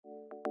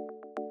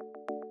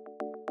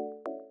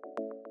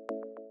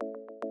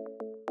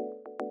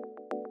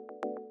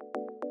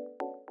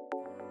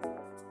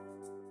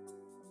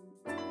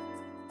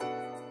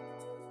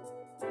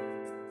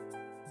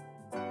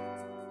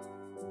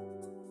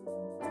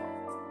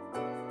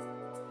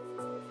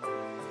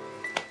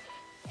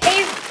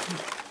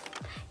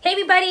Hey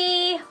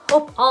everybody!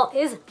 Hope all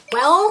is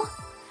well.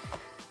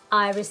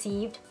 I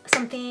received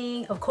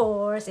something, of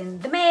course, in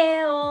the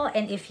mail.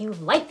 And if you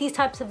like these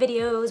types of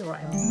videos where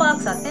I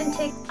unbox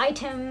authentic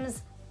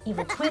items,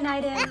 evil twin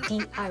items,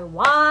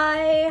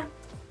 DIY,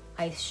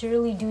 I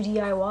surely do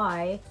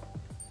DIY.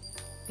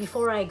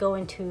 Before I go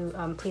into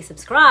please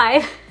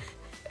subscribe,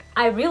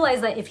 I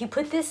realized that if you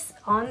put this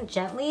on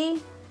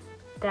gently,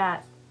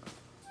 that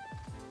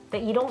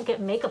you don't get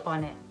makeup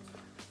on it.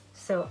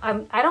 So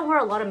I don't wear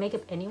a lot of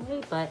makeup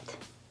anyway, but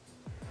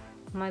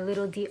my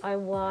little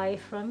DIY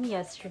from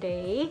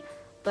yesterday.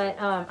 But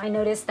I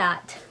noticed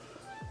that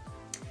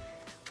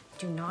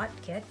do not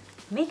get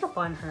makeup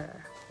on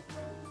her.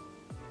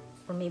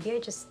 Or maybe I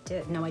just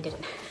did. No, I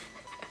didn't.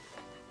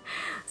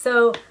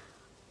 So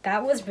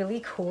that was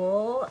really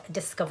cool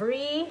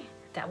discovery.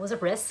 That was a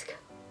risk.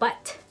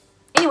 But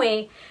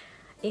anyway,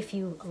 if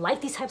you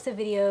like these types of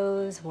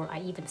videos where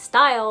I even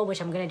style, which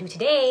I'm gonna do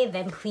today,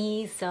 then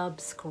please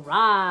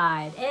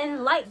subscribe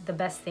and like. The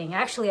best thing.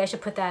 Actually, I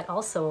should put that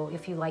also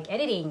if you like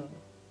editing,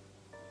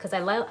 because I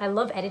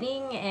love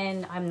editing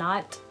and I'm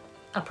not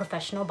a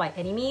professional by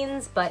any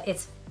means, but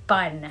it's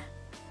fun.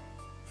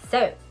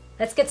 So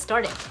let's get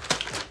started.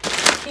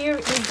 Here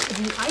is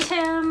the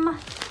item.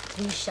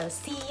 We shall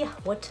see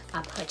what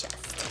I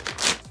purchased.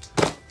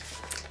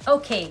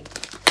 Okay,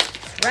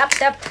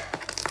 wrapped up.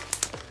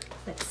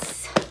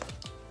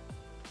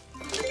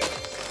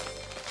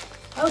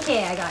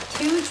 Okay, I got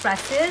two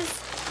dresses,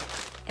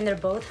 and they're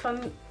both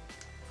from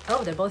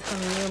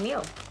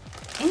Miumiu.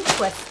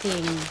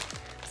 Interesting.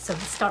 So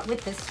let's start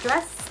with this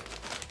dress.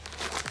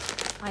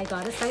 I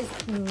got a size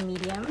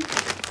medium.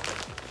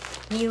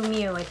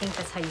 Miumiu, I think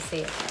that's how you say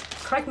it.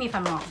 Correct me if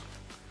I'm wrong.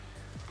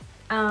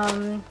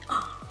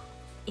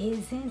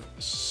 Isn't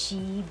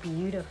she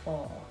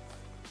beautiful?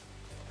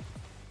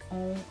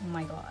 Oh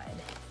my god.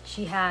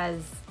 She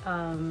has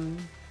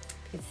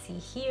you can see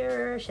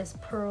here, she has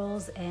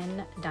pearls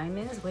and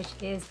diamonds, which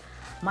is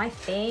my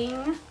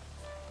thing.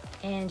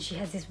 And she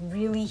has these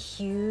really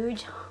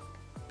huge,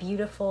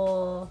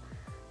 beautiful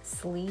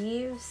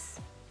sleeves.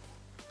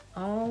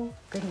 Oh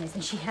goodness.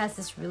 And she has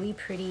this really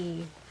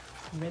pretty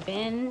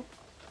ribbon.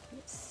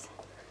 Oops.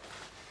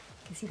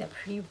 You can see that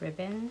pretty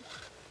ribbon.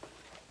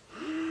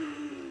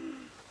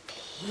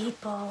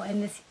 People,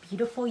 and this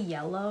beautiful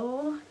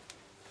yellow.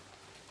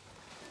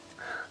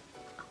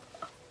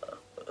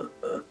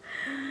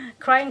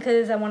 Crying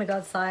because I want to go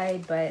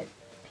outside, but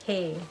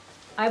hey,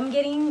 I'm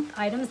getting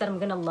items that I'm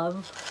gonna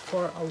love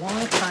for a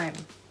long time.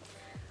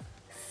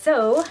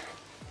 So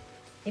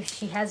if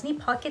she has any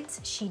pockets,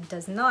 she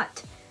does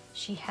not.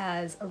 She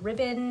has a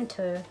ribbon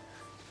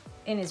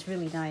and it's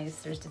really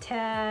nice. There's the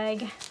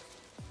tag.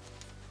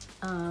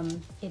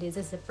 It is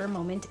a zipper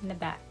moment in the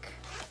back,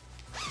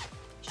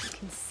 as you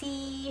can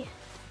see,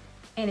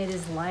 and it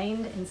is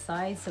lined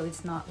inside, so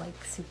it's not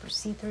like super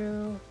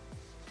see-through.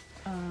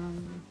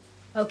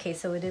 Okay,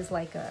 so it is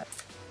like a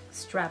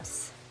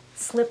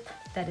slip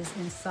that is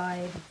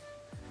inside.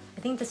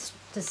 I think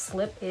the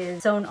slip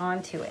is sewn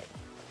onto it.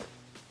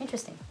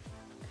 Interesting.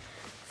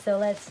 So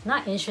let's,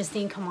 not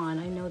interesting, come on.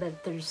 I know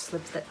that there's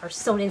slips that are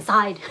sewn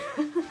inside.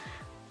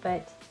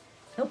 But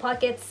no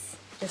pockets,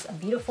 just a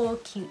beautiful,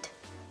 cute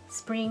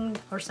spring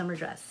or summer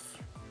dress.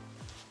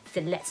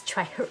 So let's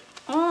try her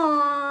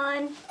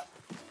on.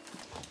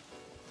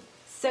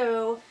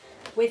 So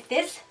with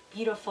this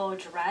beautiful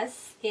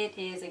dress, it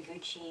is a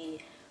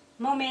Gucci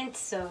moment,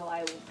 so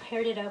I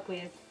paired it up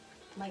with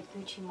my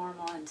Gucci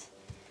Marmont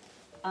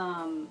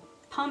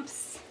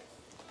pumps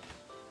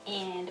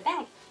and a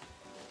bag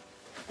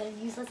that I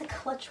use as a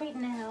clutch right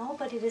now,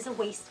 but it is a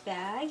waist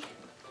bag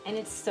and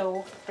it's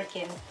so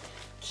freaking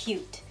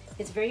cute.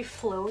 It's very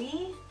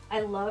flowy. I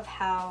love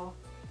how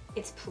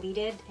it's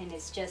pleated and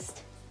it's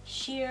just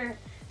sheer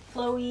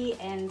flowy,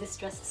 and this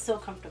dress is so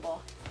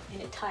comfortable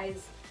and it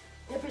ties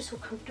ever so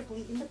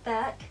comfortably in the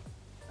back,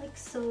 like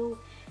so,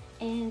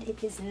 and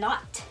it is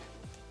not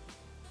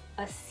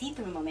a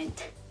see-through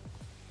moment,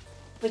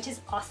 which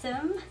is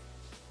awesome.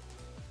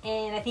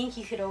 And I think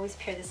you could always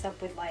pair this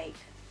up with like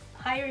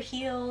higher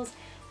heels.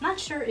 Not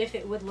sure if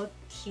it would look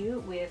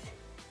cute with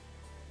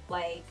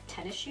like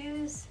tennis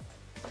shoes.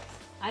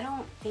 I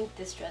don't think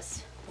this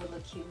dress would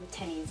look cute with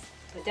tennies,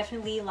 but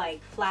definitely like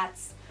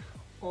flats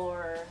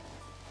or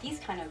these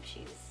kind of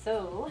shoes.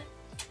 So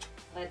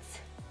let's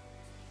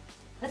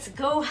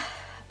go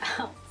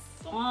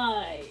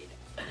outside.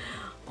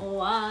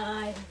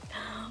 Why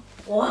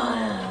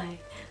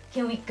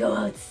can we go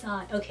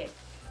outside? Okay,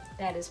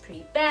 that is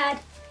pretty bad.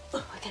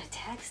 Oh, I got a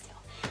tag still.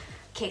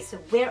 Okay, so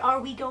where are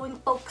we going,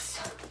 folks?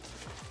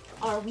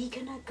 Are we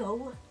gonna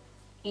go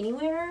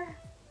anywhere?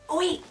 Oh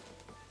wait,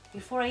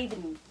 before I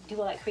even do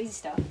all that crazy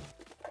stuff.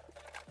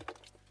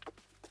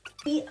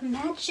 The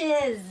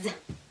matches,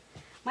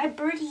 my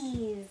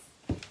birdies.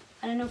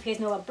 I don't know if you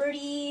guys know about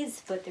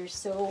birdies, but they're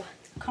so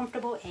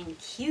comfortable and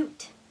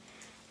cute.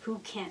 Who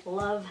can't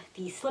love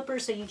these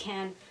slippers? So you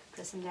can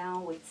dress them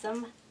down with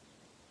some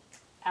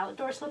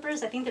outdoor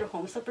slippers. I think they're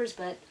home slippers,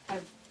 but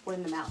I've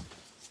worn them out.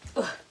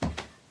 Ugh.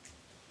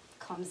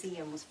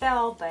 Clumsy, almost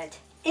fell, but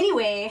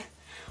anyway,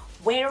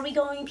 Where are we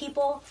going,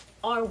 people?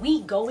 Are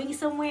we going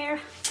somewhere?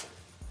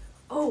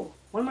 Oh,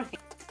 one more thing.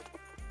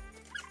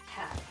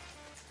 Hat.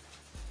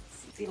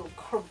 It's a little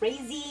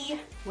crazy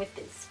with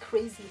this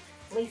crazy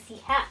lacy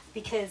hat,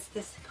 because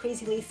this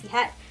crazy lacy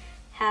hat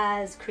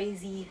has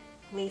crazy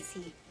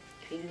lacy.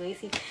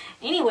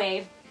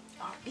 Anyway,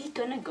 are we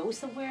gonna go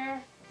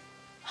somewhere?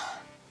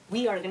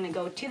 We are gonna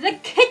go to the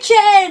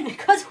kitchen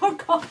because we're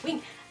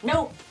going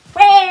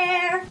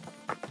nowhere.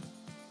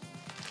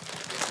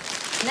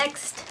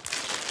 Next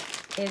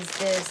is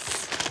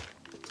this.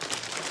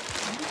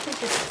 I don't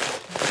think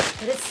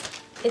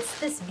it's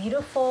this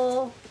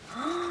beautiful.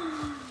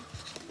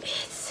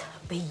 It's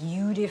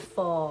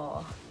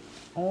beautiful.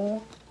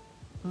 Oh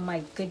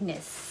my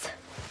goodness.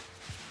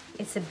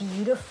 It's a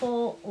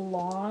beautiful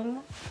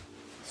long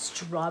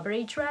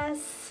strawberry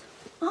dress.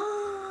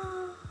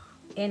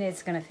 And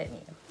it's gonna fit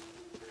me.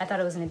 I thought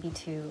it was gonna be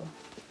too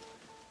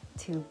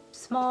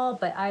small,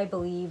 but I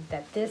believe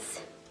that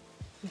this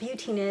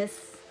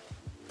beautiness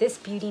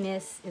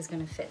is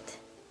gonna fit.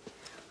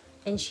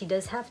 And she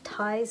does have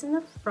ties in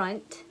the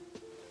front.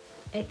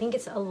 I think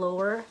it's a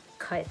lower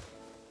cut,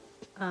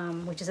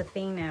 which is a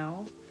thing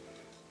now.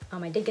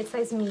 I did get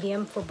size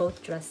medium for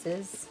both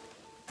dresses,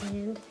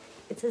 and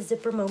it's a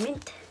zipper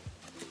moment.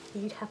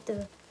 You'd have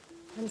to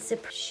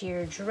unzip.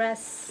 Sheer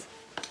dress,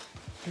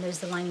 and there's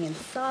the lining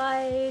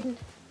inside,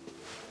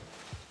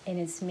 and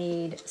it's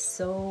made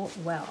so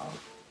well.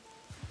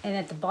 And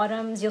at the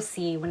bottoms, you'll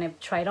see when I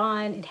try it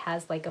on, it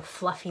has like a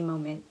fluffy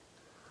moment.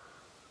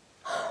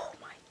 Oh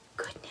my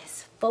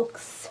goodness,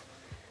 folks.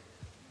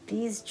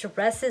 These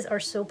dresses are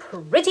so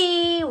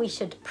pretty. We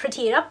should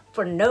pretty it up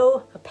for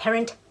no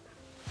apparent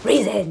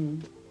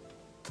reason,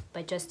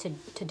 but just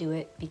to do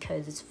it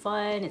because it's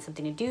fun, it's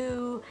something to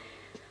do.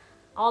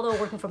 Although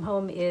working from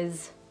home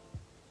is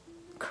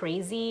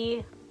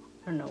crazy,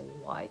 I don't know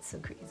why it's so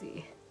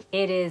crazy.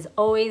 It is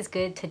always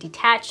good to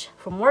detach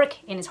from work,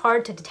 and it's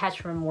hard to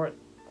detach from work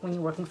when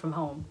you're working from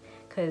home,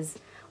 because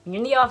when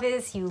you're in the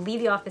office, you leave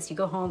the office, you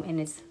go home, and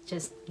it's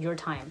just your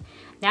time.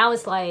 Now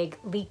it's like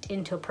leaked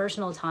into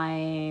personal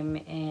time,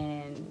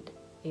 and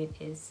it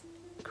is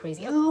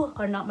crazy. You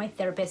are not my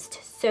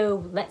therapist,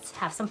 so let's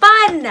have some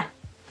fun.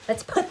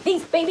 Let's put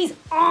these babies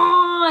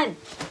on.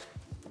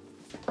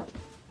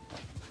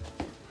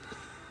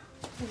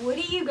 What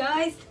do you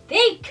guys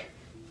think?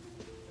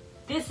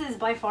 This is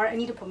by far, I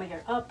need to put my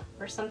hair up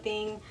or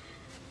something,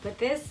 but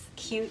this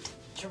cute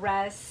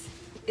dress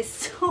is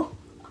so,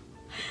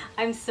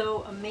 I'm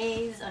so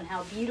amazed on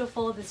how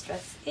beautiful this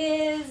dress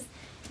is.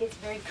 It's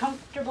very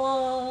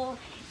comfortable.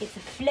 It's a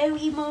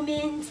flowy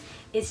moment.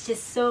 It's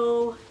just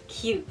so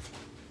cute.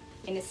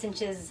 And it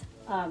cinches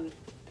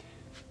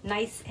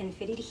nice and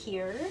fitted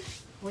here,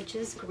 which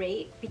is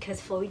great because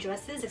flowy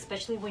dresses,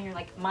 especially when you're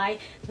like my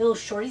little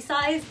shorty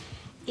size,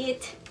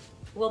 it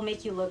will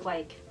make you look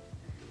like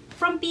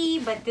frumpy,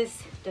 but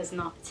this does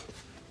not.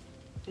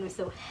 And I'm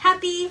so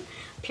happy.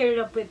 Paired it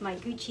up with my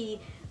Gucci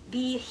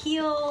B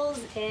heels,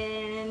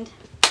 and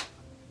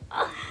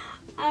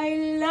I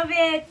love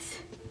it.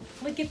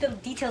 Look at the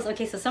details.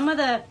 Okay, so some of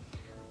the,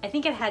 I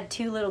think I've had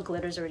 2 little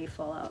glitters already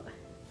fall out,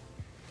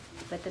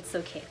 but that's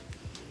okay.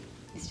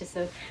 It's just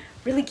a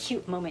really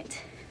cute moment.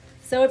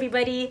 So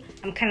everybody,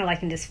 I'm kind of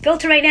liking this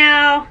filter right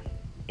now.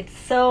 It's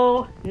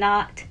so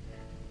not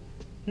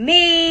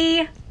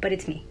me, but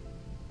it's me.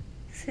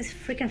 These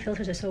freaking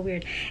filters are so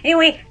weird.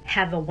 Anyway,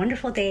 have a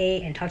wonderful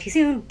day and talk to you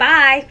soon.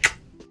 Bye.